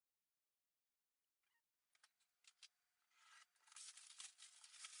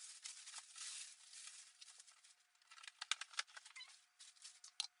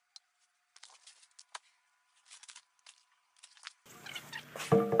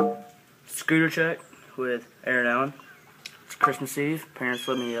scooter check with Aaron Allen. It's Christmas Eve. Parents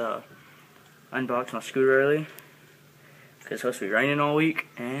let me unbox my scooter early because it's supposed to be raining all week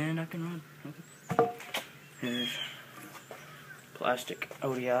and I can run. Okay. Here's plastic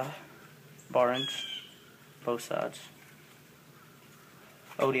ODI barends, both sides.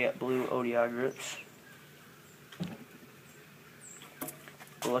 Blue ODI grips.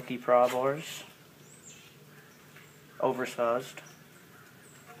 Lucky pry bars. Oversized.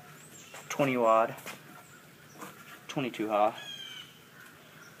 20 wide. 22 high.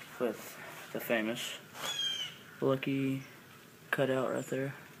 With the famous Lucky cutout right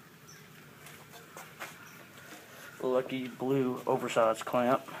there. Lucky blue oversized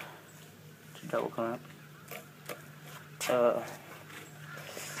clamp. It's a double clamp.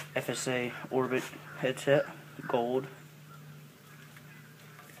 FSA Orbit headset, gold.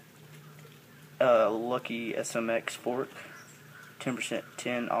 Lucky SMX fork, 10%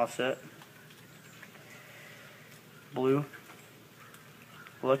 tin offset. Blue.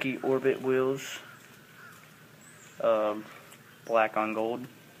 Lucky Orbit wheels, black on gold.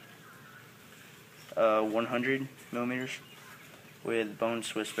 100 millimeters with bone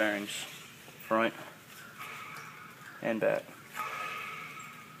Swiss bearings, front and back.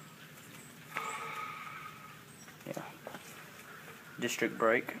 Yeah. District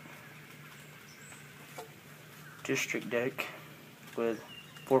brake. District deck with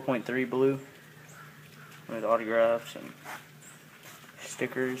 4.3 blue with autographs and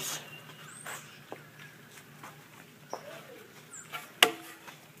stickers.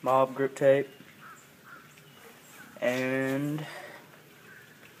 Mob grip tape. And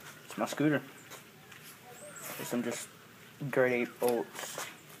it's my scooter. With some just grade 8 bolts.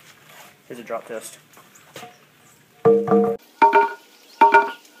 Here's a drop test.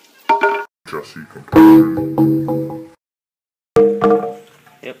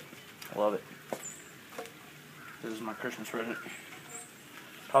 Yep, love it. This is my Christmas present.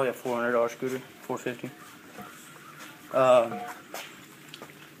 Probably a $400 scooter, $450.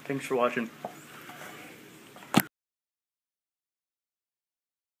 Thanks for watching.